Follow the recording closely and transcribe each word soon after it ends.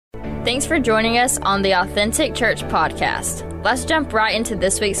Thanks for joining us on the Authentic Church podcast. Let's jump right into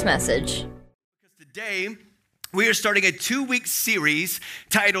this week's message. Today, we are starting a 2-week series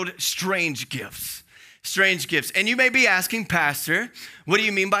titled Strange Gifts. Strange gifts. And you may be asking, Pastor, what do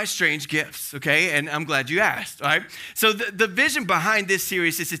you mean by strange gifts? Okay, and I'm glad you asked, all right? So the vision behind this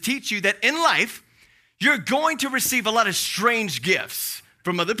series is to teach you that in life, you're going to receive a lot of strange gifts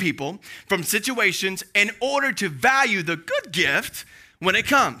from other people, from situations, in order to value the good gift when it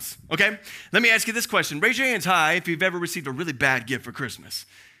comes, okay? Let me ask you this question. Raise your hands high if you've ever received a really bad gift for Christmas.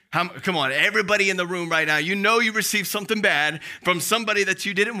 Come on, everybody in the room right now, you know you received something bad from somebody that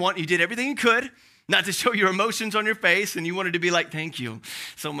you didn't want. You did everything you could not to show your emotions on your face, and you wanted to be like, thank you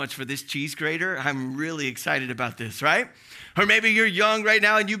so much for this cheese grater. I'm really excited about this, right? Or maybe you're young right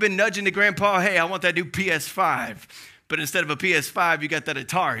now and you've been nudging to grandpa, hey, I want that new PS5. But instead of a PS5, you got that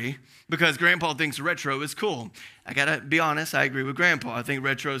Atari because grandpa thinks retro is cool. I gotta be honest, I agree with grandpa. I think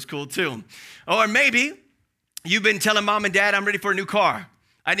retro is cool too. Or maybe you've been telling mom and dad, I'm ready for a new car.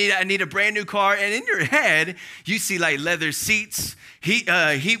 I need a brand new car. And in your head, you see like leather seats,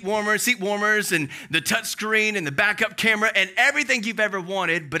 seat warmers, and the touch screen and the backup camera and everything you've ever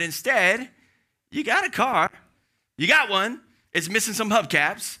wanted. But instead, you got a car. You got one. It's missing some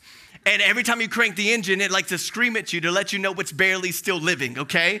hubcaps. And every time you crank the engine, it likes to scream at you to let you know it's barely still living,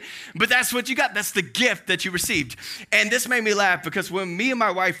 okay? But that's what you got. That's the gift that you received. And this made me laugh because when me and my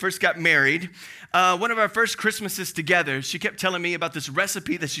wife first got married, one of our first Christmases together, she kept telling me about this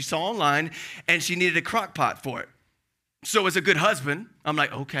recipe that she saw online, and she needed a crock pot for it. So as a good husband, I'm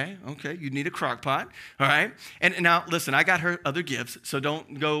like, okay, you need a crock pot, all right? And now, listen, I got her other gifts, so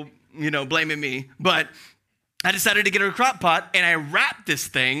don't go, blaming me. But I decided to get her a crock pot, and I wrapped this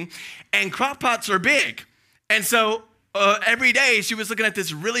thing, and crock pots are big. And so every day she was looking at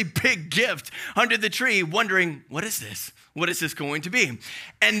this really big gift under the tree, wondering, what is this? What is this going to be?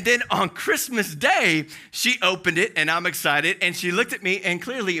 And then on Christmas Day, she opened it, and I'm excited, and she looked at me, and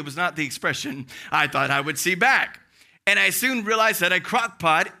clearly it was not the expression I thought I would see back. And I soon realized that a crock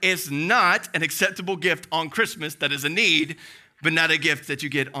pot is not an acceptable gift on Christmas. That is a need, but not a gift that you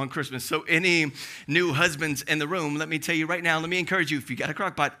get on Christmas. So any new husbands in the room, let me tell you right now, let me encourage you, if you got a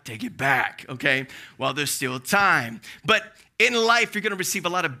crock pot, take it back, okay? While there's still time. But in life, you're gonna receive a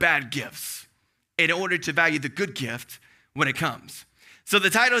lot of bad gifts in order to value the good gift when it comes. So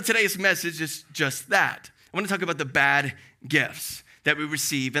the title of today's message is just that. I wanna talk about the bad gifts that we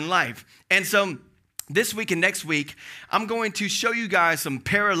receive in life. And so this week and next week, I'm going to show you guys some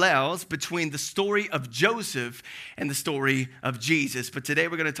parallels between the story of Joseph and the story of Jesus. But today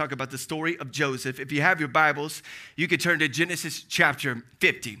we're going to talk about the story of Joseph. If you have your Bibles, you can turn to Genesis chapter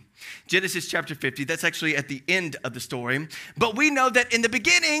 50. Genesis chapter 50, that's actually at the end of the story. But we know that in the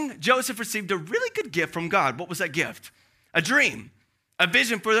beginning, Joseph received a really good gift from God. What was that gift? A dream. A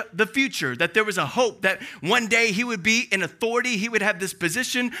vision for the future, that there was a hope that one day he would be in authority, he would have this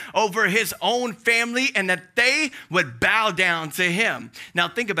position over his own family, and that they would bow down to him. Now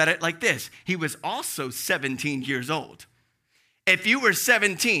think about it like this. He was also 17 years old. If you were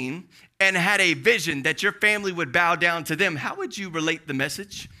 17 and had a vision that your family would bow down to them, how would you relate the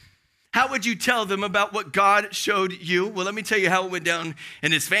message? How would you tell them about what God showed you? Well, let me tell you how it went down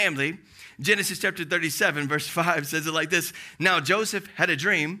in his family. Genesis chapter 37, verse 5 says it like this. Now Joseph had a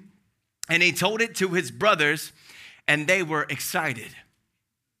dream, and he told it to his brothers, and they were excited.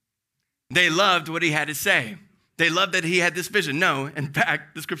 They loved what he had to say. They loved that he had this vision. No, in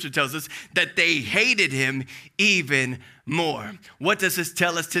fact, the scripture tells us that they hated him even more. What does this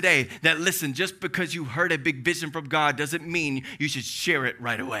tell us today? That listen, just because you heard a big vision from God doesn't mean you should share it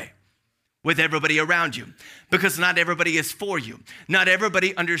right away with everybody around you, because not everybody is for you. Not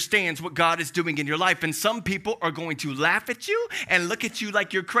everybody understands what God is doing in your life, and some people are going to laugh at you and look at you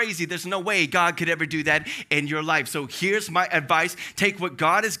like you're crazy. There's no way God could ever do that in your life. So here's my advice. Take what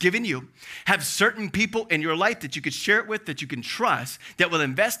God has given you. Have certain people in your life that you could share it with, that you can trust, that will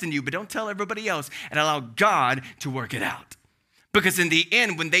invest in you, but don't tell everybody else, and allow God to work it out. Because in the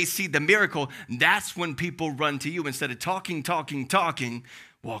end, when they see the miracle, that's when people run to you. Instead of talking,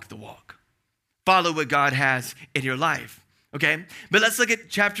 walk the walk. Follow what God has in your life, okay? But let's look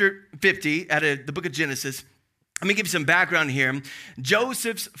at chapter 50 out of the book of Genesis. Let me give you some background here.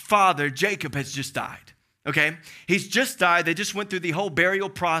 Joseph's father, Jacob, has just died, okay? He's just died. They just went through the whole burial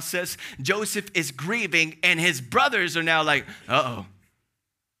process. Joseph is grieving, and his brothers are now like,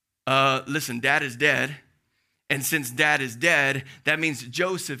 listen, dad is dead. And since dad is dead, that means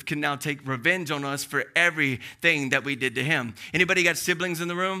Joseph can now take revenge on us for everything that we did to him. Anybody got siblings in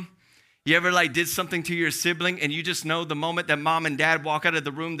the room? You ever did something to your sibling and you just know the moment that mom and dad walk out of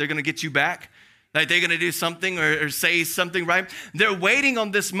the room, they're going to get you back? Like they're going to do something or say something, right? They're waiting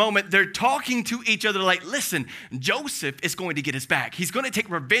on this moment. They're talking to each other like, listen, Joseph is going to get us back. He's going to take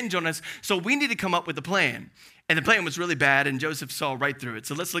revenge on us, so we need to come up with a plan. And the plan was really bad, and Joseph saw right through it.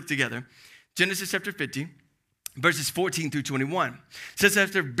 So let's look together. Genesis chapter 50, verses 14 through 21. It says,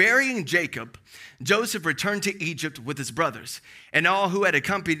 after burying Jacob, Joseph returned to Egypt with his brothers and all who had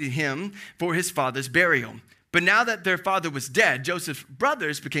accompanied him for his father's burial. But now that their father was dead, Joseph's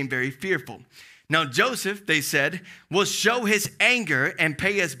brothers became very fearful. Now Joseph, they said, will show his anger and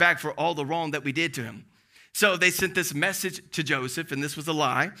pay us back for all the wrong that we did to him. So they sent this message to Joseph, and this was a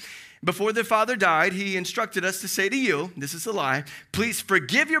lie. Before their father died, he instructed us to say to you, this is a lie, please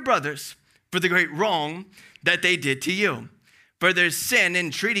forgive your brothers for the great wrong that they did to you, for their sin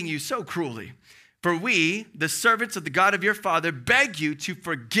in treating you so cruelly. For we, the servants of the God of your father, beg you to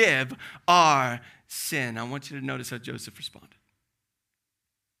forgive our sin. I want you to notice how Joseph responded.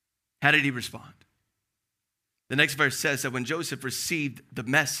 How did he respond? The next verse says that when Joseph received the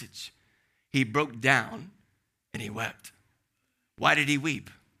message, he broke down and he wept. Why did he weep?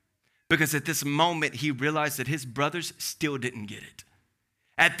 Because at this moment, he realized that his brothers still didn't get it.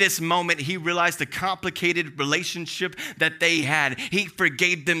 At this moment, he realized the complicated relationship that they had. He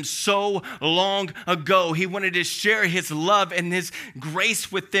forgave them so long ago. He wanted to share his love and his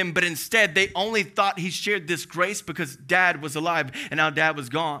grace with them, but instead, they only thought he shared this grace because dad was alive and now dad was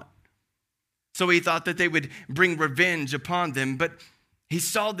gone. So he thought that they would bring revenge upon them, but he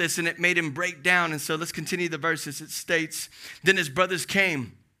saw this and it made him break down. And so let's continue the verses. It states, then his brothers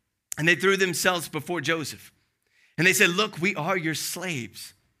came and they threw themselves before Joseph. And they said, look, we are your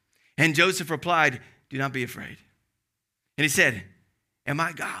slaves. And Joseph replied, do not be afraid. And he said, am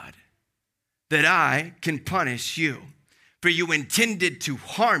I God that I can punish you? For you intended to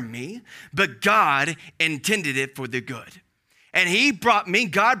harm me, but God intended it for the good. And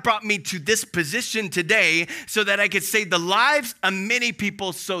God brought me to this position today so that I could save the lives of many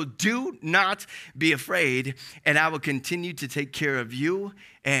people. So do not be afraid, and I will continue to take care of you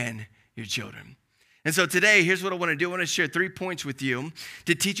and your children. And so today, here's what I want to do. I want to share 3 points with you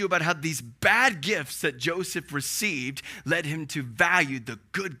to teach you about how these bad gifts that Joseph received led him to value the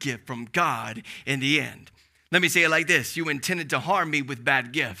good gift from God in the end. Let me say it like this. You intended to harm me with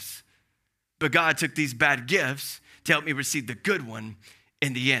bad gifts, but God took these bad gifts to help me receive the good one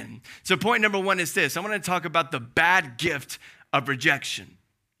in the end. So point number 1 is this. I want to talk about the bad gift of rejection.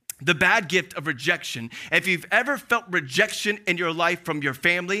 The bad gift of rejection. If you've ever felt rejection in your life from your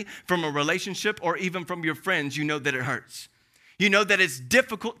family, from a relationship, or even from your friends, you know that it hurts. You know that it's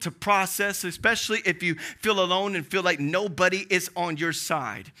difficult to process, especially if you feel alone and feel like nobody is on your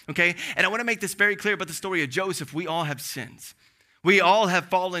side, okay? And I want to make this very clear about the story of Joseph. We all have sins. We all have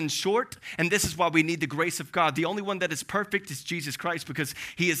fallen short, and this is why we need the grace of God. The only one that is perfect is Jesus Christ because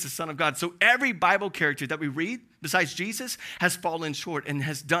he is the Son of God. So every Bible character that we read besides Jesus has fallen short and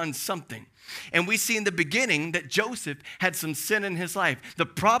has done something. And we see in the beginning that Joseph had some sin in his life. The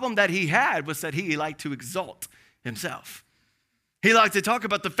problem that he had was that he liked to exalt himself. He liked to talk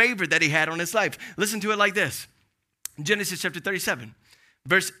about the favor that he had on his life. Listen to it like this. Genesis chapter 37,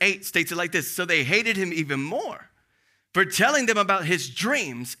 verse 8 states it like this. So they hated him even more for telling them about his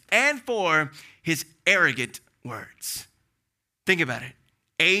dreams and for his arrogant words. Think about it.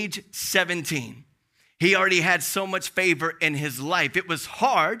 Age 17. He already had so much favor in his life. It was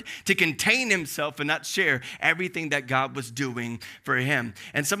hard to contain himself and not share everything that God was doing for him.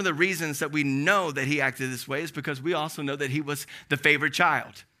 And some of the reasons that we know that he acted this way is because we also know that he was the favorite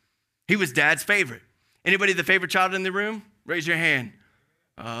child. He was dad's favorite. Anybody the favorite child in the room? Raise your hand.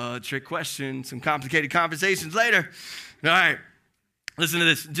 Trick question, some complicated conversations later. All right, listen to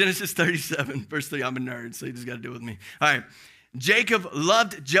this. Genesis 37, verse 3. I'm a nerd, so you just got to do it with me. All right, Jacob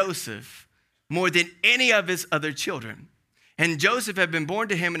loved Joseph more than any of his other children. And Joseph had been born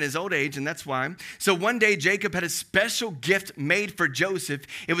to him in his old age, and that's why. So one day, Jacob had a special gift made for Joseph.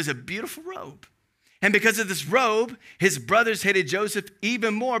 It was a beautiful robe. And because of this robe, his brothers hated Joseph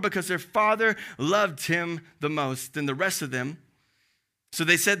even more because their father loved him the most than the rest of them. So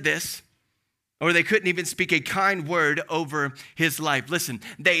they said this, or they couldn't even speak a kind word over his life. Listen,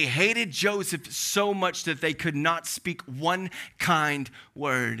 they hated Joseph so much that they could not speak one kind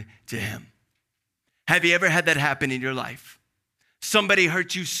word to him. Have you ever had that happen in your life? Somebody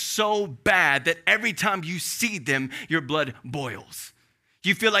hurt you so bad that every time you see them, your blood boils.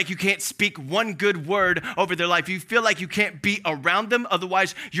 You feel like you can't speak one good word over their life. You feel like you can't be around them.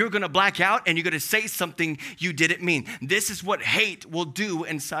 Otherwise, you're going to black out and you're going to say something you didn't mean. This is what hate will do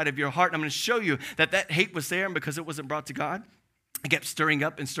inside of your heart. And I'm going to show you that that hate was there, and because it wasn't brought to God, it kept stirring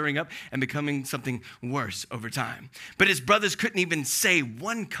up and becoming something worse over time. But his brothers couldn't even say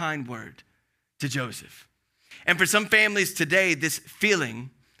one kind word to Joseph. And for some families today, this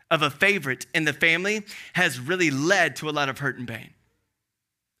feeling of a favorite in the family has really led to a lot of hurt and pain,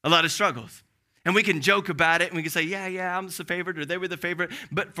 a lot of struggles. And we can joke about it and we can say, yeah, I'm the favorite or they were the favorite.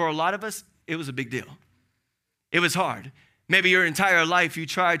 But for a lot of us, it was a big deal. It was hard. Maybe your entire life you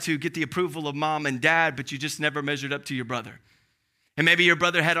tried to get the approval of mom and dad, but you just never measured up to your brother. And maybe your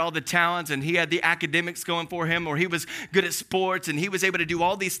brother had all the talents and he had the academics going for him, or he was good at sports and he was able to do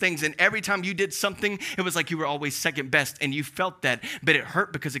all these things. And every time you did something, it was like you were always second best, and you felt that, but it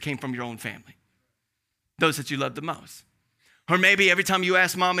hurt because it came from your own family, those that you loved the most. Or maybe every time you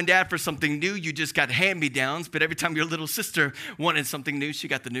asked mom and dad for something new, you just got hand-me-downs, but every time your little sister wanted something new, she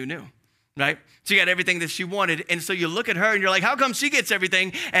got the new, right? She got everything that she wanted. And so you look at her and you're like, how come she gets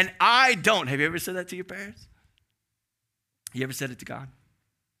everything and I don't? Have you ever said that to your parents? You ever said it to God?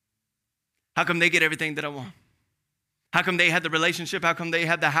 How come they get everything that I want? How come they had the relationship? How come they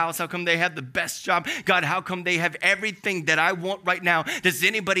had the house? How come they had the best job? God, how come they have everything that I want right now? Does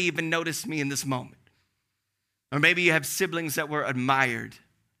anybody even notice me in this moment? Or maybe you have siblings that were admired.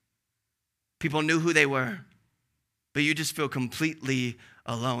 People knew who they were, but you just feel completely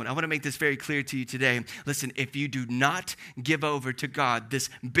alone. I want to make this very clear to you today. Listen, if you do not give over to God this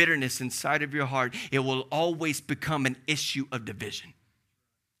bitterness inside of your heart, it will always become an issue of division.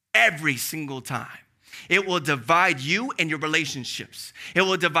 Every single time. It will divide you and your relationships. It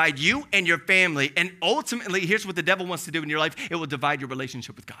will divide you and your family. And ultimately, here's what the devil wants to do in your life. It will divide your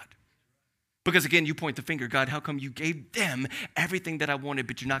relationship with God. Because again, you point the finger, God, how come you gave them everything that I wanted,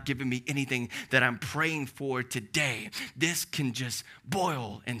 but you're not giving me anything that I'm praying for today? This can just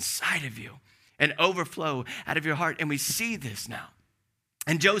boil inside of you and overflow out of your heart. And we see this now.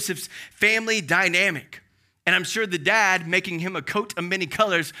 And Joseph's family dynamic. And I'm sure the dad making him a coat of many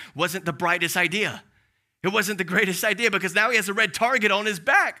colors wasn't the brightest idea. It wasn't the greatest idea because now he has a red target on his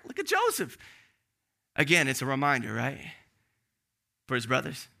back. Look at Joseph. Again, it's a reminder, right? For his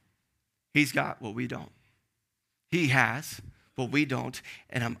brothers. He's got what we don't. He has what we don't,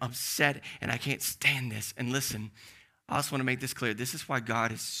 and I'm upset, and I can't stand this. And listen, I also want to make this clear. This is why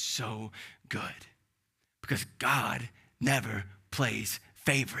God is so good, because God never plays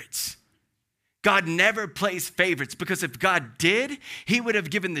favorites. God never plays favorites, because if God did, he would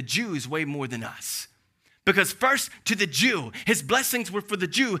have given the Jews way more than us. Because first to the Jew, his blessings were for the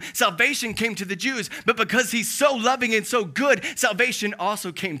Jew. Salvation came to the Jews. But because he's so loving and so good, salvation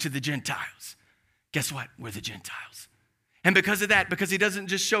also came to the Gentiles. Guess what? We're the Gentiles. And because of that, because he doesn't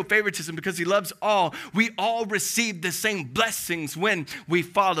just show favoritism, because he loves all, we all receive the same blessings when we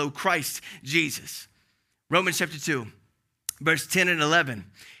follow Christ Jesus. Romans chapter 2, verse 10 and 11.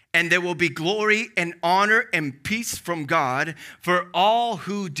 And there will be glory and honor and peace from God for all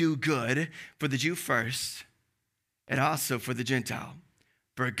who do good, for the Jew first, and also for the Gentile.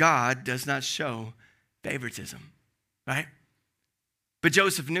 For God does not show favoritism, right? But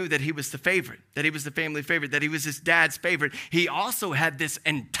Joseph knew that he was the favorite, that he was the family favorite, that he was his dad's favorite. He also had this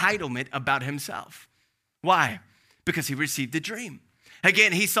entitlement about himself. Why? Because he received a dream.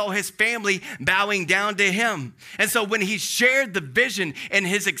 Again, he saw his family bowing down to him. And so when he shared the vision and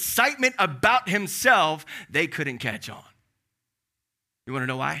his excitement about himself, they couldn't catch on. You want to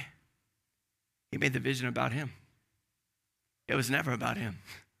know why? He made the vision about him. It was never about him.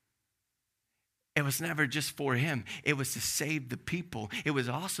 It was never just for him. It was to save the people. It was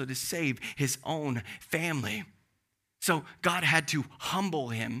also to save his own family. So God had to humble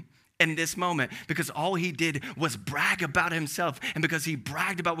him in this moment, because all he did was brag about himself. And because he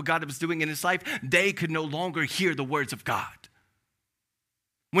bragged about what God was doing in his life, they could no longer hear the words of God.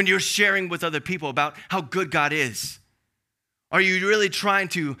 When you're sharing with other people about how good God is, are you really trying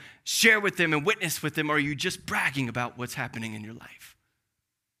to share with them and witness with them, or are you just bragging about what's happening in your life?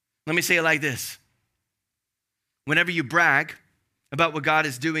 Let me say it like this. Whenever you brag about what God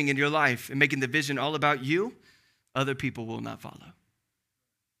is doing in your life and making the vision all about you, other people will not follow.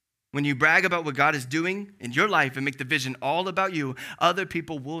 When you brag about what God is doing in your life and make the vision all about you, other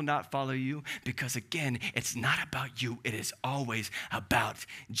people will not follow you, because again, it's not about you. It is always about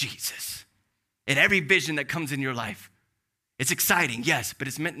Jesus. In every vision that comes in your life, it's exciting, yes, but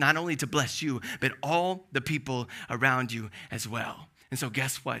it's meant not only to bless you, but all the people around you as well. And so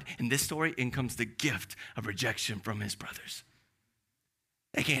guess what? In this story, in comes the gift of rejection from his brothers.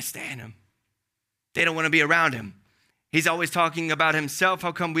 They can't stand him. They don't want to be around him. He's always talking about himself.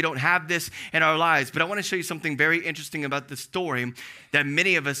 How come we don't have this in our lives? But I want to show you something very interesting about the story that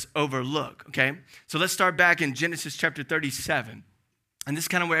many of us overlook, okay? So let's start back in Genesis chapter 37. And this is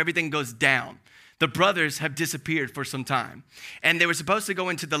kind of where everything goes down. The brothers have disappeared for some time. And they were supposed to go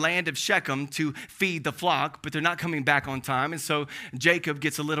into the land of Shechem to feed the flock, but they're not coming back on time. And so Jacob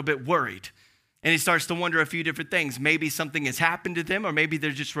gets a little bit worried. And he starts to wonder a few different things. Maybe something has happened to them, or maybe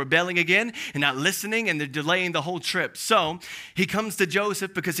they're just rebelling again and not listening, and they're delaying the whole trip. So he comes to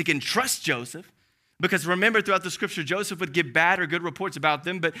Joseph because he can trust Joseph. Because remember, throughout the scripture, Joseph would give bad or good reports about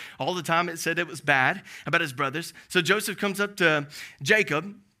them, but all the time it said it was bad about his brothers. So Joseph comes up to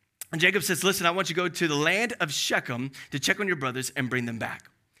Jacob, and Jacob says, listen, I want you to go to the land of Shechem to check on your brothers and bring them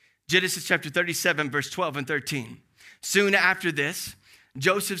back. Genesis chapter 37, verse 12 and 13. Soon after this,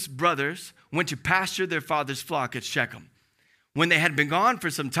 Joseph's brothers went to pasture their father's flock at Shechem. When they had been gone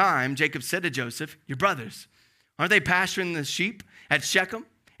for some time, Jacob said to Joseph, your brothers, aren't they pasturing the sheep at Shechem?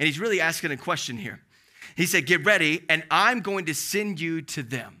 And he's really asking a question here. He said, get ready, and I'm going to send you to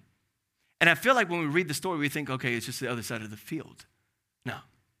them. And I feel like when we read the story, we think, okay, it's just the other side of the field. No.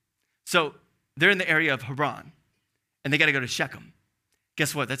 So they're in the area of Hebron, and they got to go to Shechem.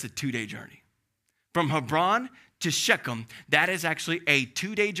 Guess what? That's a 2-day journey. From Hebron to Shechem, that is actually a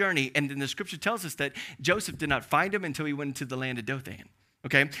 2-day journey. And then the scripture tells us that Joseph did not find him until he went into the land of Dothan.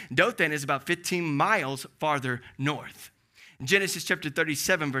 Okay? Dothan is about 15 miles farther north. Genesis chapter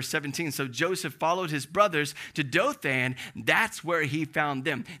 37, verse 17. So Joseph followed his brothers to Dothan. That's where he found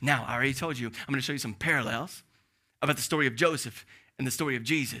them. Now, I already told you, I'm going to show you some parallels about the story of Joseph and the story of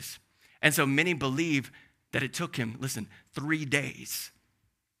Jesus. And so many believe that it took him, listen, 3 days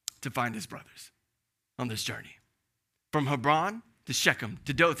to find his brothers on this journey. From Hebron to Shechem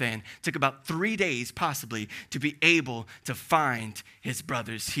to Dothan, took about 3 days possibly to be able to find his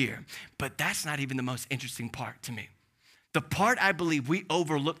brothers here. But that's not even the most interesting part to me. The part I believe we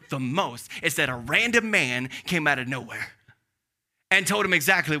overlook the most is that a random man came out of nowhere and told him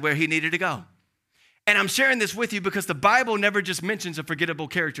exactly where he needed to go. And I'm sharing this with you because the Bible never just mentions a forgettable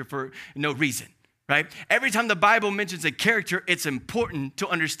character for no reason, right? Every time the Bible mentions a character, it's important to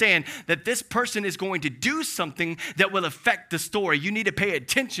understand that this person is going to do something that will affect the story. You need to pay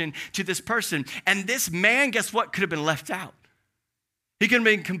attention to this person. And this man, guess what, could have been left out. He could have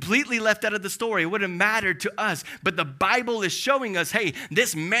been completely left out of the story. It wouldn't matter to us. But the Bible is showing us, hey,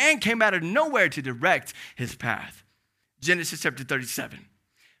 this man came out of nowhere to direct his path. Genesis chapter 37,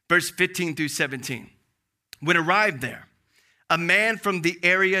 verse 15 through 17. When arrived there, a man from the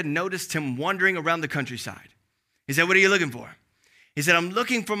area noticed him wandering around the countryside. He said, what are you looking for? He said, I'm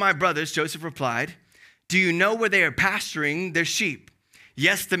looking for my brothers. Joseph replied, do you know where they are pasturing their sheep?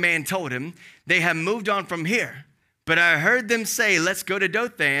 Yes, the man told him, they have moved on from here. But I heard them say, let's go to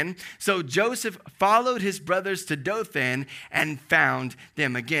Dothan. So Joseph followed his brothers to Dothan and found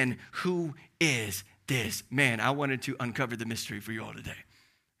them. Again, who is this man? I wanted to uncover the mystery for you all today.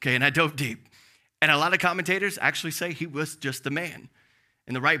 Okay, and I dove deep. And a lot of commentators actually say he was just the man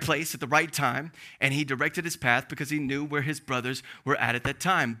in the right place at the right time. And he directed his path because he knew where his brothers were at that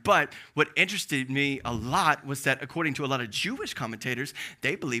time. But what interested me a lot was that according to a lot of Jewish commentators,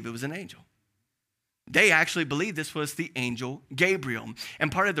 they believe it was an angel. They actually believe this was the angel Gabriel.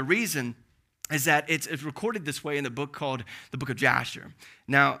 And part of the reason is that it's recorded this way in the book called the book of Jasher.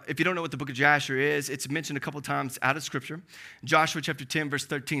 Now, if you don't know what the book of Jasher is, it's mentioned a couple times out of scripture. Joshua chapter 10, verse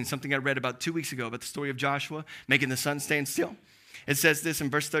 13, something I read about 2 weeks ago about the story of Joshua making the sun stand still. It says this in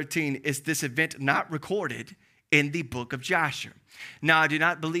verse 13, is this event not recorded in the book of Jasher? Now, I do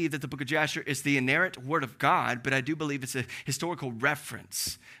not believe that the book of Jasher is the inerrant word of God, but I do believe it's a historical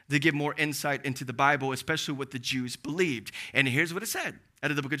reference to give more insight into the Bible, especially what the Jews believed. And here's what it said out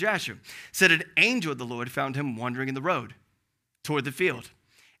of the book of Jasher. It said, an angel of the Lord found him wandering in the road toward the field.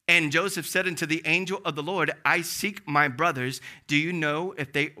 And Joseph said unto the angel of the Lord, I seek my brothers. Do you know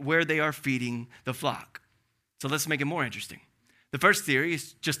where they are feeding the flock? So let's make it more interesting. The first theory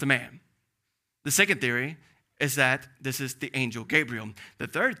is just a man. The second theory is that this is the angel Gabriel. The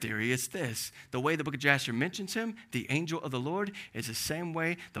third theory is this. The way the book of Jasher mentions him, the angel of the Lord, is the same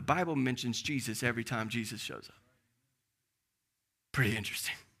way the Bible mentions Jesus every time Jesus shows up. Pretty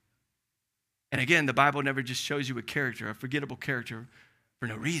interesting. And again, the Bible never just shows you a character, a forgettable character for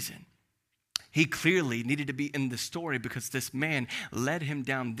no reason. He clearly needed to be in the story because this man led him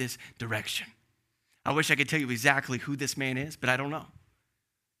down this direction. I wish I could tell you exactly who this man is, but I don't know.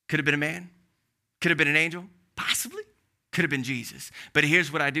 Could have been a man. Could have been an angel. Possibly. Could have been Jesus. But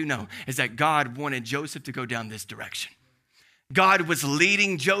here's what I do know, is that God wanted Joseph to go down this direction. God was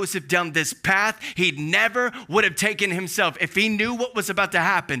leading Joseph down this path he never would have taken himself. If he knew what was about to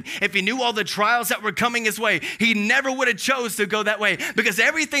happen, if he knew all the trials that were coming his way, he never would have chose to go that way because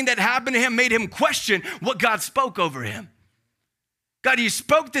everything that happened to him made him question what God spoke over him. God, you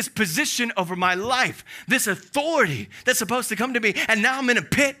spoke this position over my life, this authority that's supposed to come to me, and now I'm in a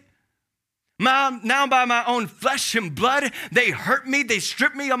pit. Now by my own flesh and blood, they hurt me, they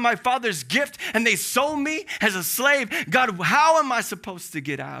stripped me of my father's gift, and they sold me as a slave. God, how am I supposed to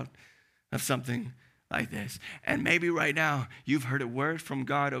get out of something like this. And maybe right now you've heard a word from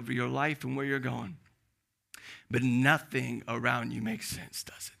God over your life and where you're going, but nothing around you makes sense,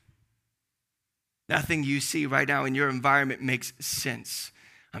 does it? Nothing you see right now in your environment makes sense.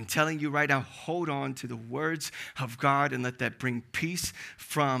 I'm telling you right now, hold on to the words of God and let that bring peace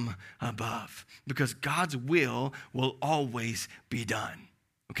from above, because God's will always be done,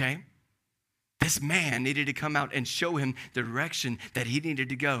 okay? This man needed to come out and show him the direction that he needed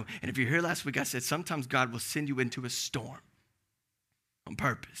to go. And if you're here last week, I said sometimes God will send you into a storm on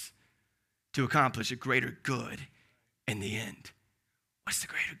purpose to accomplish a greater good in the end. What's the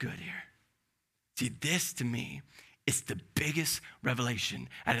greater good here? See, this to me is the biggest revelation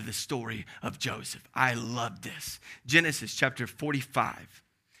out of the story of Joseph. I love this. Genesis chapter 45.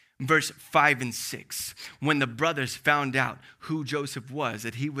 Verse 5 and 6, when the brothers found out who Joseph was,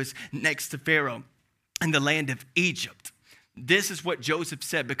 that he was next to Pharaoh in the land of Egypt. This is what Joseph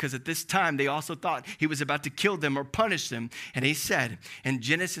said, because at this time they also thought he was about to kill them or punish them. And he said in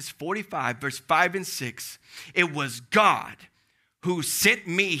Genesis 45, verse 5 and 6, it was God who sent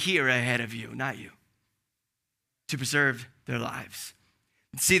me here ahead of you, not you, to preserve their lives.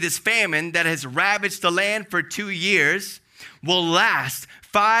 See, this famine that has ravaged the land for 2 years will last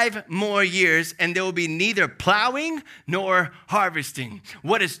 5 more years, and there will be neither plowing nor harvesting.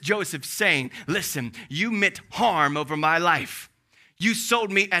 What is Joseph saying? Listen, you meant harm over my life. You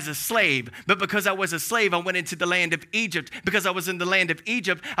sold me as a slave, but because I was a slave, I went into the land of Egypt. Because I was in the land of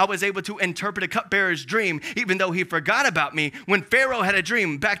Egypt, I was able to interpret a cupbearer's dream, even though he forgot about me. When Pharaoh had a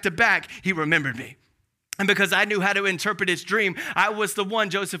dream back to back, he remembered me. And because I knew how to interpret his dream, I was the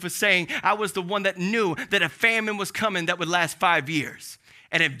one, Joseph was saying, I was the one that knew that a famine was coming that would last 5 years.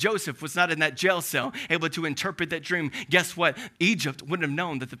 And if Joseph was not in that jail cell able to interpret that dream, guess what? Egypt wouldn't have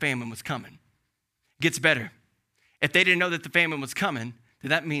known that the famine was coming. Gets better. If they didn't know that the famine was coming, then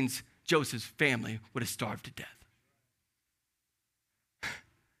that means Joseph's family would have starved to death.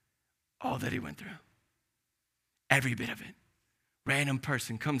 All that he went through. Every bit of it. Random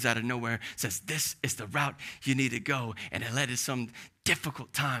person comes out of nowhere, says, this is the route you need to go. And it led to some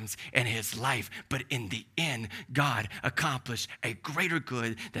difficult times in his life. But in the end, God accomplished a greater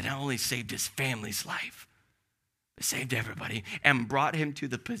good that not only saved his family's life, but saved everybody and brought him to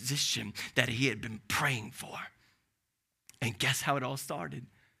the position that he had been praying for. And guess how it all started?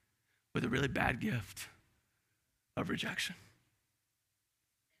 With a really bad gift of rejection.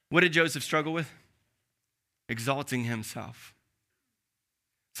 What did Joseph struggle with? Exalting himself.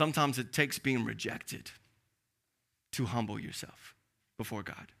 Sometimes it takes being rejected to humble yourself before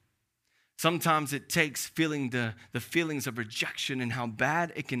God. Sometimes it takes feeling the feelings of rejection and how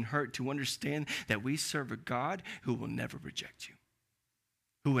bad it can hurt to understand that we serve a God who will never reject you,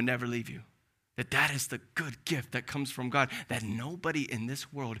 who will never leave you. That is the good gift that comes from God that nobody in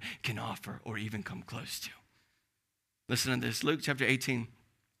this world can offer or even come close to. Listen to this, Luke chapter 18,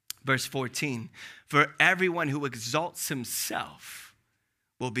 verse 14. For everyone who exalts himself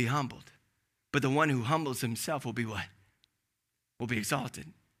will be humbled, but the one who humbles himself will be what? Will be exalted.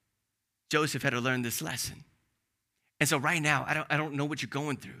 Joseph had to learn this lesson. And so right now, I don't know what you're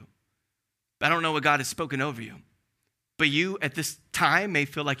going through. I don't know what God has spoken over you. But you at this time may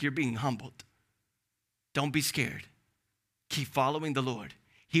feel like you're being humbled. Don't be scared. Keep following the Lord.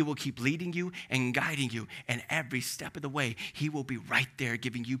 He will keep leading you and guiding you. And every step of the way, he will be right there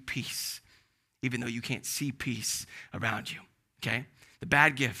giving you peace, even though you can't see peace around you, okay? The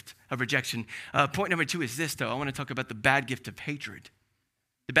bad gift of rejection. Point number 2 is this, though. I want to talk about the bad gift of hatred.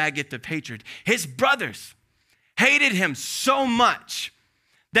 The bad gift of hatred. His brothers hated him so much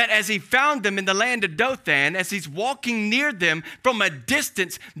that as he found them in the land of Dothan, as he's walking near them from a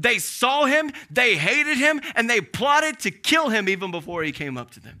distance, they saw him, they hated him, and they plotted to kill him even before he came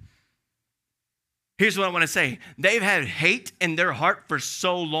up to them. Here's what I want to say. They've had hate in their heart for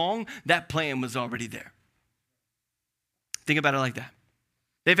so long, that plan was already there. Think about it like that.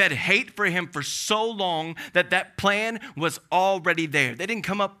 They've had hate for him for so long that plan was already there. They didn't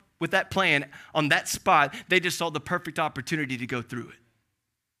come up with that plan on that spot. They just saw the perfect opportunity to go through it,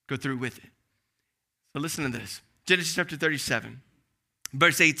 go through with it. So listen to this. Genesis chapter 37,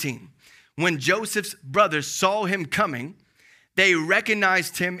 verse 18. When Joseph's brothers saw him coming, they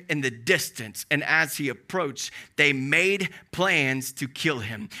recognized him in the distance, and as he approached, they made plans to kill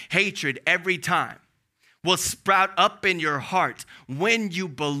him. Hatred every time will sprout up in your heart when you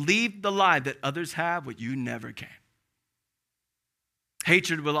believe the lie that others have what you never can.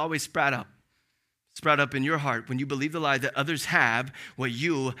 Hatred will always sprout up in your heart when you believe the lie that others have what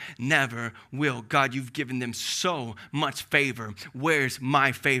you never will. God, you've given them so much favor. Where's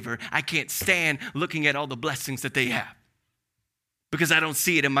my favor? I can't stand looking at all the blessings that they have. because I don't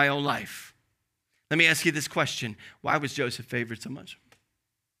see it in my own life. Let me ask you this question. Why was Joseph favored so much?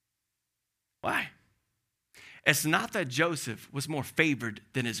 Why? It's not that Joseph was more favored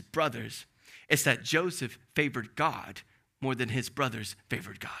than his brothers. It's that Joseph favored God more than his brothers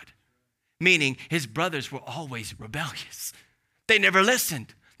favored God. Meaning his brothers were always rebellious. They never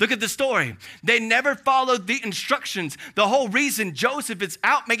listened. Look at the story. They never followed the instructions. The whole reason Joseph is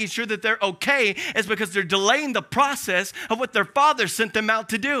out making sure that they're okay is because they're delaying the process of what their father sent them out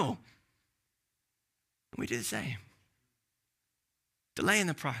to do. And we do the same. Delaying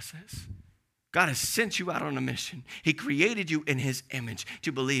the process. God has sent you out on a mission. He created you in his image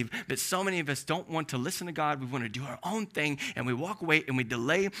to believe. But so many of us don't want to listen to God. We want to do our own thing, and we walk away and we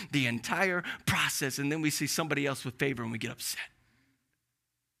delay the entire process. And then we see somebody else with favor and we get upset.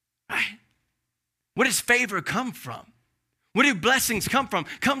 Right? Where does favor come from? Where do blessings come from?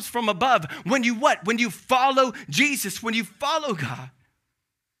 Comes from above. When you what? When you follow Jesus, when you follow God.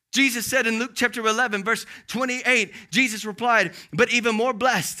 Jesus said in Luke chapter 11, verse 28, Jesus replied, but even more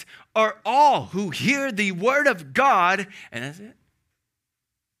blessed are all who hear the word of God. And that's it.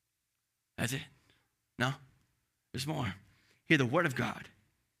 That's it. No, there's more. Hear the word of God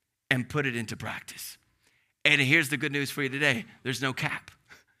and put it into practice. And here's the good news for you today. There's no cap.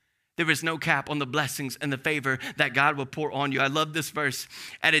 There is no cap on the blessings and the favor that God will pour on you. I love this verse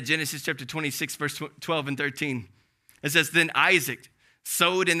out of Genesis chapter 26, verse 12 and 13. It says, then Isaac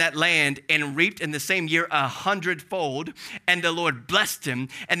sowed in that land and reaped in the same year 100-fold. And the Lord blessed him.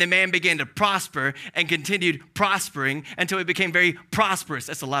 And the man began to prosper and continued prospering until he became very prosperous.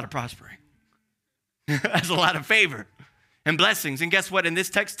 That's a lot of prospering. That's a lot of favor and blessings. And guess what? In this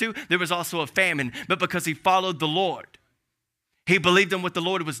text too, there was also a famine. But because he followed the Lord, he believed in what the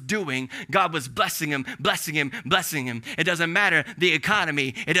Lord was doing. God was blessing him, blessing him, blessing him. It doesn't matter the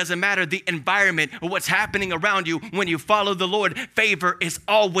economy. It doesn't matter the environment or what's happening around you. When you follow the Lord, favor is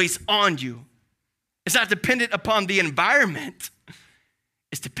always on you. It's not dependent upon the environment.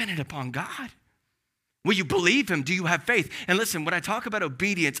 It's dependent upon God. Will you believe him? Do you have faith? And listen, when I talk about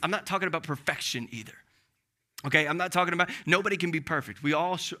obedience, I'm not talking about perfection either. Okay, I'm not talking about, nobody can be perfect. We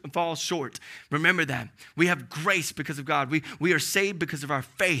all fall short. Remember that. We have grace because of God. We are saved because of our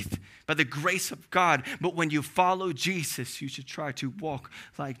faith, by the grace of God. But when you follow Jesus, you should try to walk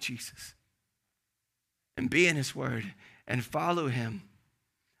like Jesus and be in his word and follow him.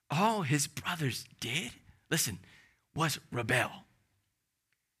 All his brothers did, listen, was rebel.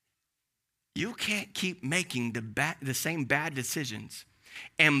 You can't keep making the same bad decisions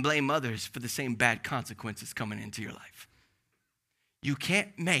and blame others for the same bad consequences coming into your life. You can't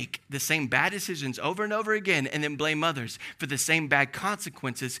make the same bad decisions over and over again and then blame others for the same bad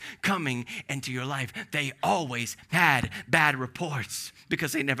consequences coming into your life. They always had bad reports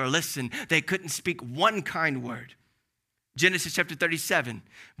because they never listened. They couldn't speak one kind word. Genesis chapter 37,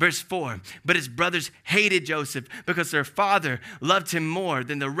 verse 4. But his brothers hated Joseph because their father loved him more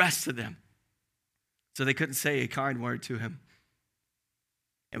than the rest of them. So they couldn't say a kind word to him.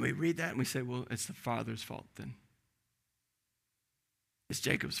 And we read that and we say, well, it's the father's fault then. It's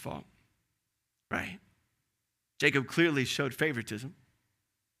Jacob's fault, right? Jacob clearly showed favoritism.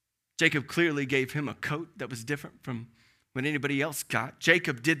 Jacob clearly gave him a coat that was different from what anybody else got.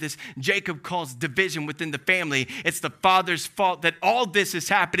 Jacob did this. Jacob caused division within the family. It's the father's fault that all this is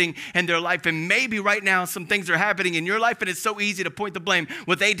happening in their life. And maybe right now some things are happening in your life and it's so easy to point the blame.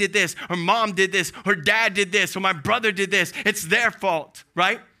 Well, they did this, or mom did this, or dad did this, or my brother did this. It's their fault,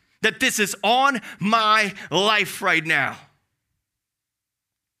 right? That this is on my life right now.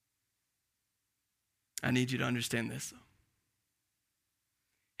 I need you to understand this, though.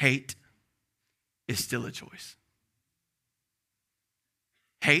 Hate is still a choice.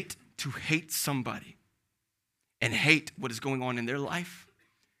 To hate somebody and hate what is going on in their life,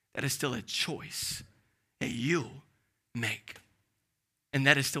 that is still a choice that you make. And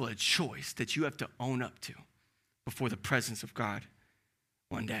that is still a choice that you have to own up to before the presence of God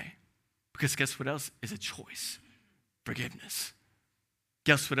one day. Because guess what else is a choice? Forgiveness.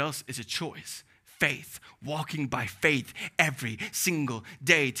 Guess what else is a choice? Faith. Walking by faith every single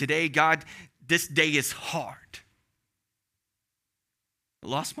day. Today, God, this day is hard. I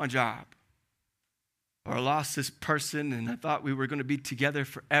lost my job, or I lost this person and I thought we were going to be together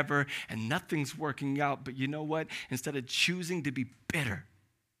forever and nothing's working out. But you know what? Instead of choosing to be bitter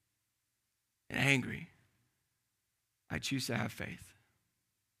and angry, I choose to have faith.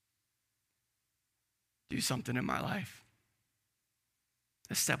 Do something in my life.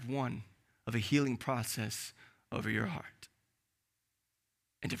 That's step one of a healing process over your heart.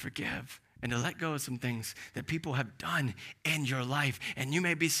 And to forgive and to let go of some things that people have done in your life. And you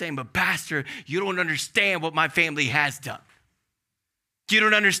may be saying, but pastor, you don't understand what my family has done. You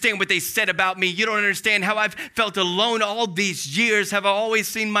don't understand what they said about me. You don't understand how I've felt alone all these years. Have I always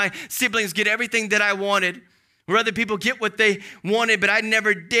seen my siblings get everything that I wanted, or other people get what they wanted, but I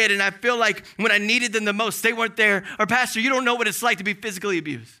never did. And I feel like when I needed them the most, they weren't there. Or pastor, you don't know what it's like to be physically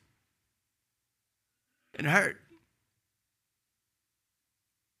abused. It hurt.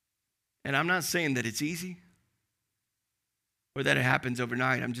 And I'm not saying that it's easy or that it happens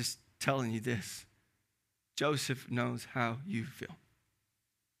overnight. I'm just telling you this. Joseph knows how you feel.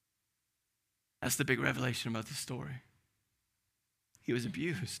 That's the big revelation about this story. He was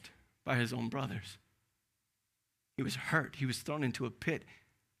abused by his own brothers. He was hurt. He was thrown into a pit.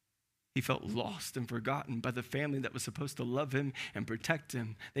 He felt lost and forgotten by the family that was supposed to love him and protect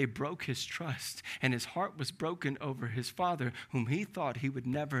him. They broke his trust, and his heart was broken over his father, whom he thought he would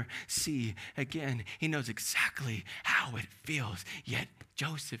never see again. He knows exactly how it feels, yet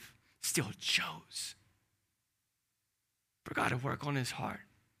Joseph still chose for God to work on his heart.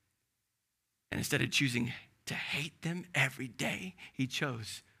 And instead of choosing to hate them every day, he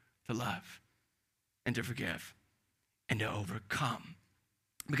chose to love and to forgive and to overcome.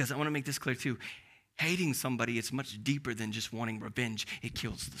 Because I want to make this clear too. Hating somebody is much deeper than just wanting revenge. It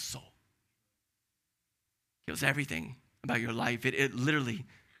kills the soul. It kills everything about your life. It literally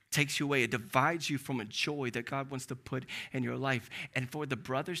takes you away. It divides you from a joy that God wants to put in your life. And for the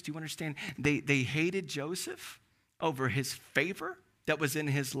brothers, do you understand? They hated Joseph over his favor that was in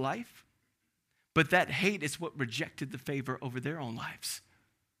his life. But that hate is what rejected the favor over their own lives.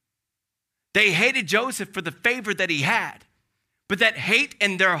 They hated Joseph for the favor that he had. But that hate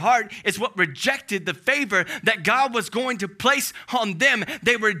in their heart is what rejected the favor that God was going to place on them.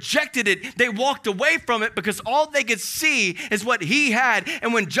 They rejected it. They walked away from it because all they could see is what he had.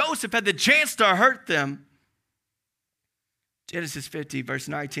 And when Joseph had the chance to hurt them, Genesis 50, verse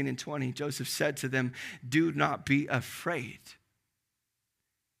 19 and 20, Joseph said to them, "Do not be afraid."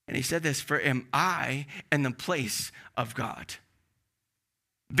 And he said this, "For am I in the place of God?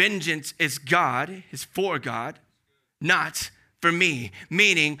 Vengeance is God, is for God, not for me."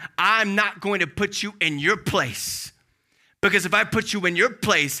 Meaning, I'm not going to put you in your place. Because if I put you in your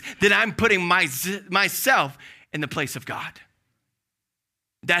place, then I'm putting myself in the place of God.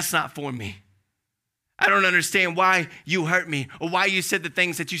 That's not for me. I don't understand why you hurt me, or why you said the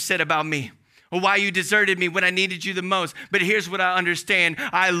things that you said about me, or why you deserted me when I needed you the most. But here's what I understand.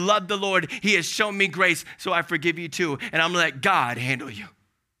 I love the Lord. He has shown me grace, so I forgive you too. And I'm going to let God handle you.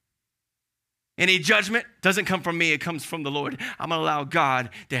 Any judgment doesn't come from me. It comes from the Lord. I'm going to allow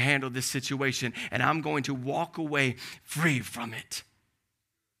God to handle this situation, and I'm going to walk away free from it.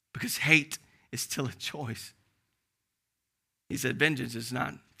 Because hate is still a choice. He said, vengeance is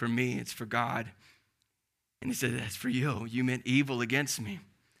not for me, it's for God. And he said, that's for you. You meant evil against me,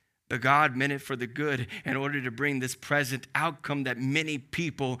 but God meant it for the good in order to bring this present outcome that many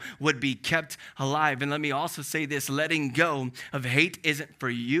people would be kept alive. And let me also say this, letting go of hate isn't for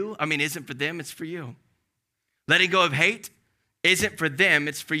you. Isn't for them, it's for you. Letting go of hate isn't for them,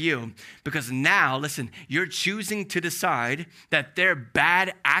 it's for you. Because now, listen, you're choosing to decide that their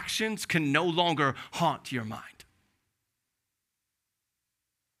bad actions can no longer haunt your mind.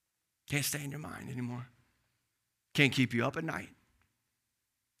 Can't stay in your mind anymore. Can't keep you up at night.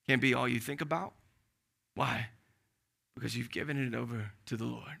 Can't be all you think about. Why? Because you've given it over to the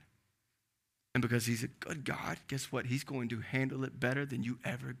Lord. And because he's a good God, guess what? He's going to handle it better than you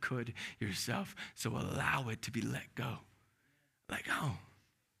ever could yourself. So allow it to be let go. Let go.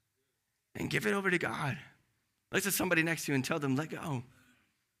 And give it over to God. Look at somebody next to you and tell them, let go.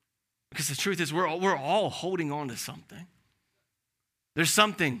 Because the truth is we're all holding on to something. There's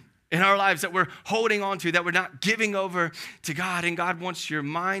something in our lives that we're holding on to, that we're not giving over to God. And God wants your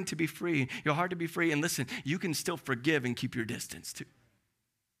mind to be free, your heart to be free. And listen, you can still forgive and keep your distance too.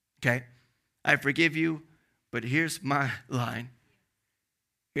 Okay? I forgive you, but here's my line.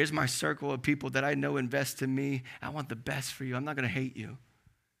 Here's my circle of people that I know invest in me. I want the best for you. I'm not going to hate you.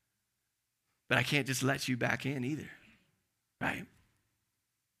 But I can't just let you back in either. Right?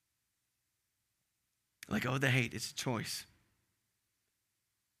 Like, the hate, it's a choice.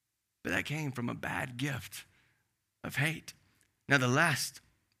 But that came from a bad gift of hate. Now, the last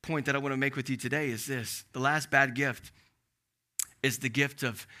point that I want to make with you today is this. The last bad gift is the gift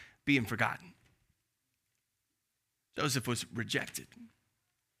of being forgotten. Joseph was rejected.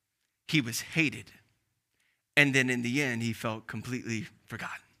 He was hated. And then in the end, he felt completely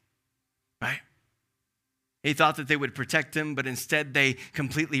forgotten. Right? He thought that they would protect him, but instead they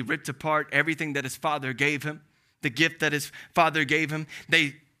completely ripped apart everything that his father gave him, the gift that his father gave him.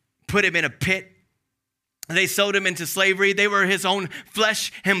 They put him in a pit. They sold him into slavery. They were his own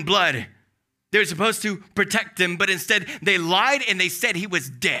flesh and blood. They were supposed to protect him, but instead they lied and they said he was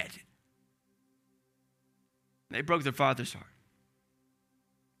dead. They broke their father's heart.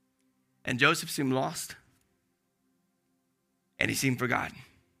 And Joseph seemed lost, and he seemed forgotten.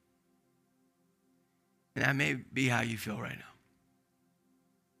 And that may be how you feel right now.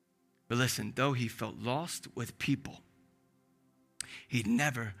 But listen, though he felt lost with people, he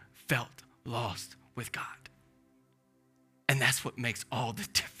never felt lost with God. And that's what makes all the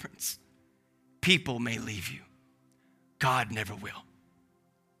difference. People may leave you. God never will.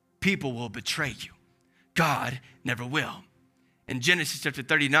 People will betray you. God never will. In Genesis chapter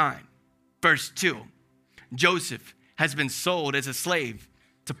 39, verse 2, Joseph has been sold as a slave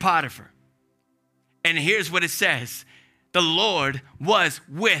to Potiphar. And here's what it says. The Lord was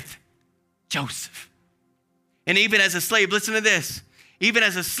with Joseph. And even as a slave, listen to this. Even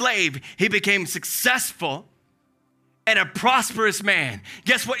as a slave, he became successful and a prosperous man.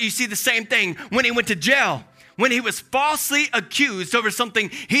 Guess what? You see the same thing when he went to jail. When he was falsely accused over something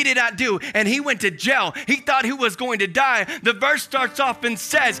he did not do, and he went to jail, he thought he was going to die. The verse starts off and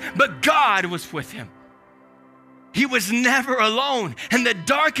says, but God was with him. He was never alone in the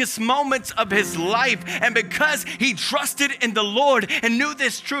darkest moments of his life. And because he trusted in the Lord and knew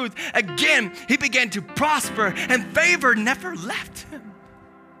this truth, again, he began to prosper, and favor never left him.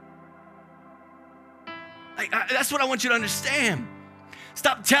 That's what I want you to understand.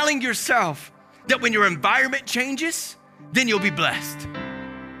 Stop telling yourself that when your environment changes, then you'll be blessed.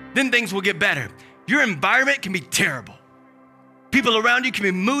 Then things will get better. Your environment can be terrible. People around you can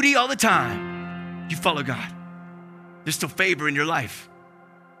be moody all the time. You follow God. There's still favor in your life.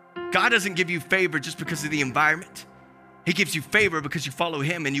 God doesn't give you favor just because of the environment. He gives you favor because you follow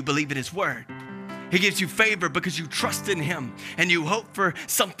him and you believe in his word. He gives you favor because you trust in him and you hope for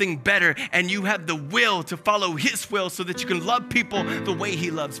something better, and you have the will to follow his will so that you can love people the way he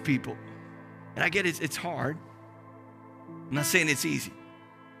loves people. And I get it, it's hard. I'm not saying it's easy.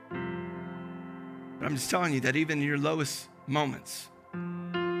 But I'm just telling you that even in your lowest moments,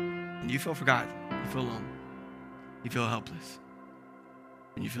 and you feel forgotten, you feel alone, you feel helpless,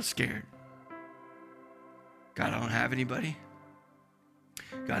 and you feel scared. God, I don't have anybody.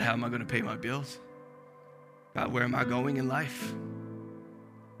 God, how am I going to pay my bills? God, where am I going in life?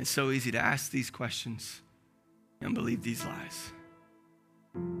 It's so easy to ask these questions and believe these lies.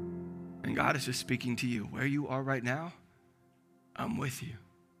 And God is just speaking to you. Where you are right now, I'm with you.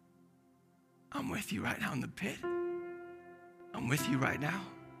 I'm with you right now in the pit. I'm with you right now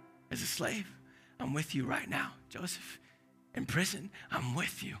as a slave. I'm with you right now, Joseph, in prison. I'm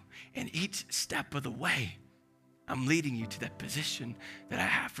with you in each step of the way. I'm leading you to that position that I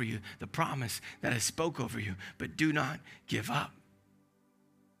have for you, the promise that I spoke over you, but do not give up.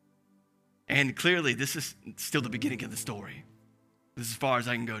 And clearly, this is still the beginning of the story. This is as far as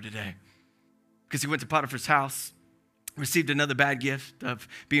I can go today. Because he went to Potiphar's house, received another bad gift of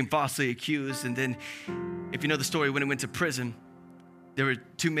being falsely accused. And then, if you know the story, when he went to prison, there were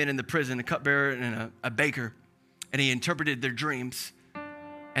two men in the prison, a cupbearer and a baker, and he interpreted their dreams.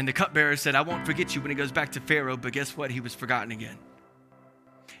 And the cupbearer said, I won't forget you when he goes back to Pharaoh, but guess what? He was forgotten again.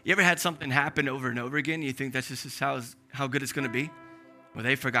 You ever had something happen over and over again? You think that's just how good it's going to be? Well,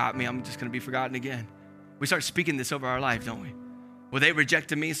 they forgot me. I'm just going to be forgotten again. We start speaking this over our life, don't we? Well, they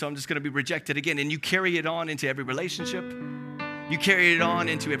rejected me, so I'm just going to be rejected again. And you carry it on into every relationship. You carry it on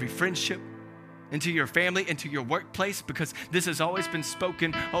into every friendship, into your family, into your workplace, because this has always been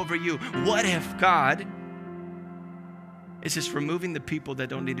spoken over you. What if God is just removing the people that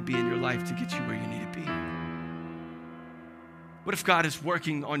don't need to be in your life to get you where you need to be? What if God is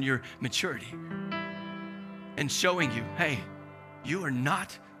working on your maturity and showing you, hey, you are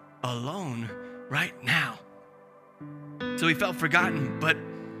not alone right now? So he felt forgotten, but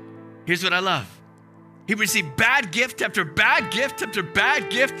here's what I love. He received bad gift after bad gift after bad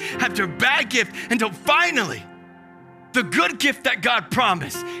gift after bad gift until finally the good gift that God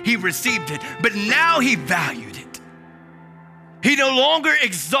promised, he received it, but now he valued it. He no longer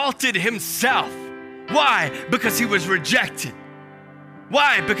exalted himself. Why? Because he was rejected.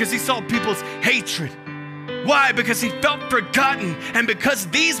 Why? Because he saw people's hatred. Why? Because he felt forgotten, and because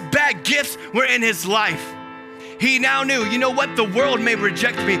these bad gifts were in his life. He now knew, you know what? The world may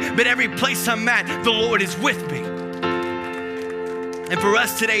reject me, but every place I'm at, the Lord is with me. And for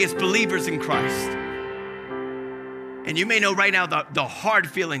us today as believers in Christ, and you may know right now the hard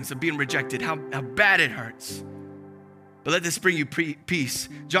feelings of being rejected, how bad it hurts. But let this bring you peace.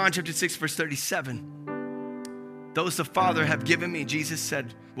 John chapter 6, verse 37. Those the Father have given me, Jesus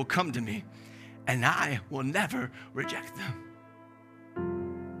said, will come to me, and I will never reject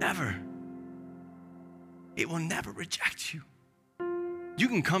them. Never. It will never reject you. you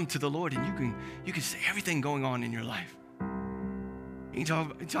can come to the Lord and you can say everything going on in your life. You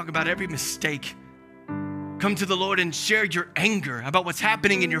can talk about every mistake. Come to the Lord and share your anger about what's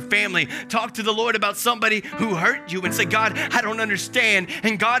happening in your family. Talk to the Lord about somebody who hurt you and say, God, I don't understand.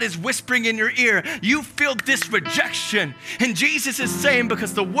 And God is whispering in your ear, you feel this rejection. And Jesus is saying,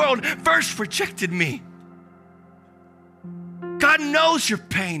 because the world first rejected me. God knows your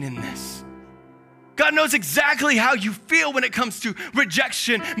pain in this. God knows exactly how you feel when it comes to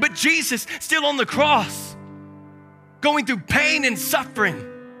rejection. But Jesus, still on the cross, going through pain and suffering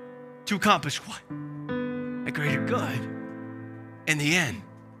to accomplish what? A greater good in the end,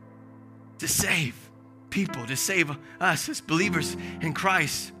 to save people, to save us as believers in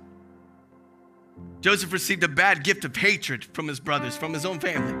Christ. Joseph received a bad gift of hatred from his brothers, from his own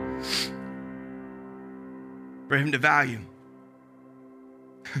family, for him to value.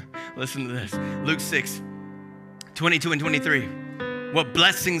 Listen to this, Luke 6, 22 and 23. What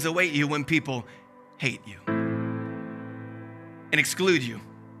blessings await you when people hate you and exclude you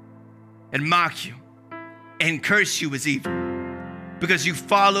and mock you and curse you as evil because you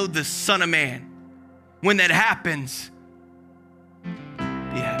followed the Son of Man. When that happens,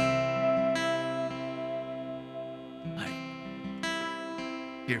 be happy.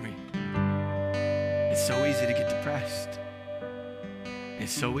 Hear me. It's so easy to get depressed.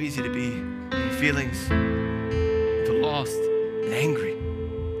 It's so easy to be in feelings, feel lost and angry.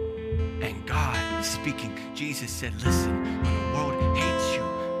 And God is speaking. Jesus said, listen, when the world hates you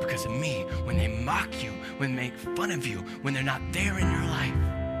because of me, when they mock you, when they make fun of you, when they're not there in your life,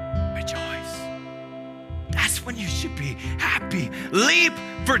 rejoice. That's when you should be happy. Leap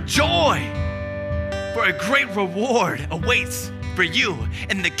for joy, for a great reward awaits for you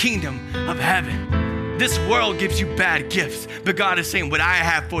in the kingdom of heaven. This world gives you bad gifts, but God is saying what I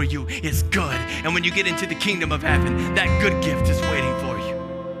have for you is good. And when you get into the kingdom of heaven, that good gift is waiting for you.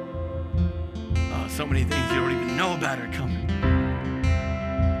 Oh, so many things you don't even know about are coming.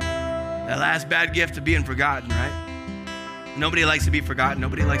 That last bad gift of being forgotten, right? Nobody likes to be forgotten.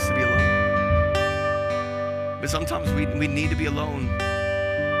 Nobody likes to be alone. But sometimes we need to be alone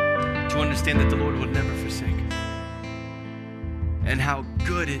to understand that the Lord will never forsake us. And how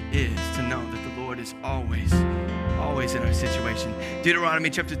good it is to know that the Lord is always in our situation. Deuteronomy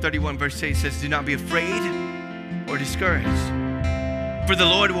chapter 31 verse 8 says, do not be afraid or discouraged, for the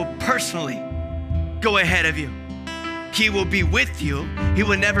Lord will personally go ahead of you. He will be with you. He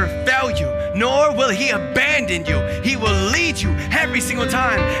will never fail you, nor will he abandon you. He will lead you every single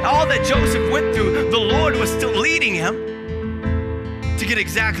time. All that Joseph went through, the Lord was still leading him to get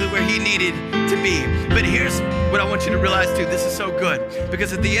exactly where he needed to be. But here's what I want you to realize too. This is so good,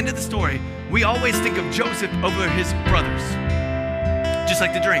 because at the end of the story, we always think of Joseph over his brothers. Just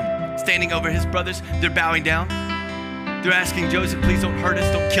like the dream, standing over his brothers, they're bowing down. They're asking Joseph, please don't hurt us,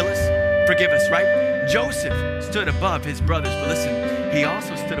 don't kill us, forgive us, right? Joseph stood above his brothers, but listen, he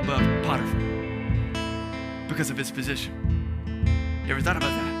also stood above Potiphar because of his position. You ever thought about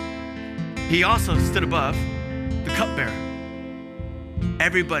that? He also stood above the cupbearer.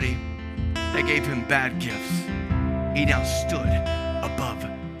 Everybody that gave him bad gifts, he now stood above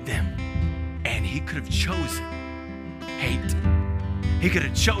them. And he could have chosen hate. He could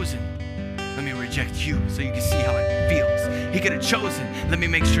have chosen, let me reject you so you can see how it feels. He could have chosen, let me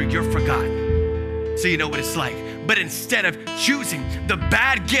make sure you're forgotten so you know what it's like. But instead of choosing the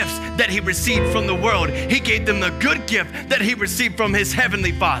bad gifts that he received from the world, he gave them the good gift that he received from his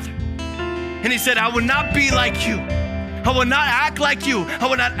heavenly Father. And he said, I will not be like you. I will not act like you. I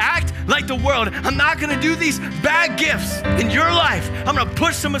will not act like the world. I'm not going to do these bad gifts in your life. I'm going to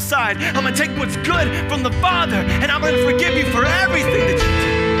push them aside. I'm going to take what's good from the Father, and I'm going to forgive you for everything that you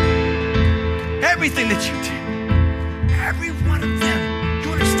did. Everything that you did. Every one of them.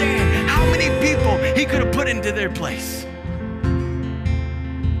 You understand how many people he could have put into their place.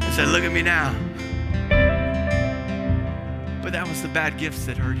 And said, look at me now. But that was the bad gifts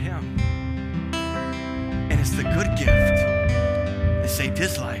that hurt him. And it's the good gift that saved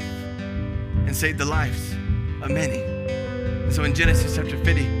his life and saved the lives of many. And so in Genesis chapter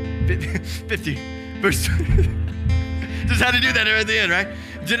 50 verse, just had to do that at the end, right?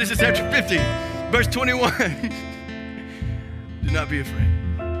 Genesis chapter 50, verse 21. Do not be afraid.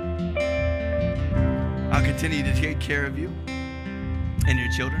 I'll continue to take care of you and your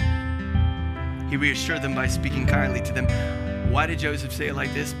children. He reassured them by speaking kindly to them. Why did Joseph say it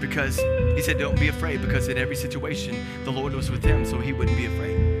like this? Because he said, don't be afraid, because in every situation, the Lord was with him, so he wouldn't be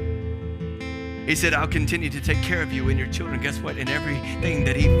afraid. He said, I'll continue to take care of you and your children. Guess what? In everything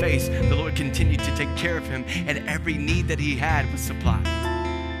that he faced, the Lord continued to take care of him, and every need that he had was supplied.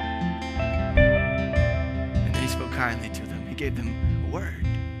 And then he spoke kindly to them. He gave them word.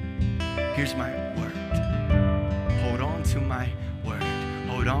 Here's my word. Hold on to my word.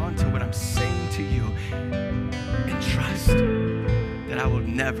 Hold on to what I'm saying to you and trust that I will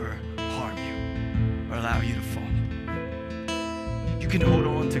never harm you or allow you to fall. You can hold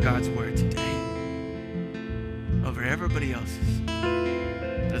on to God's word today over everybody else's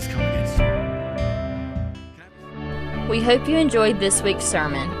that's come against you. We hope you enjoyed this week's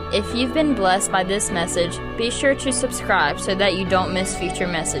sermon. If you've been blessed by this message, be sure to subscribe so that you don't miss future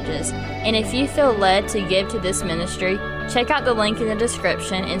messages. And if you feel led to give to this ministry, check out the link in the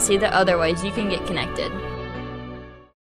description and see the other ways you can get connected.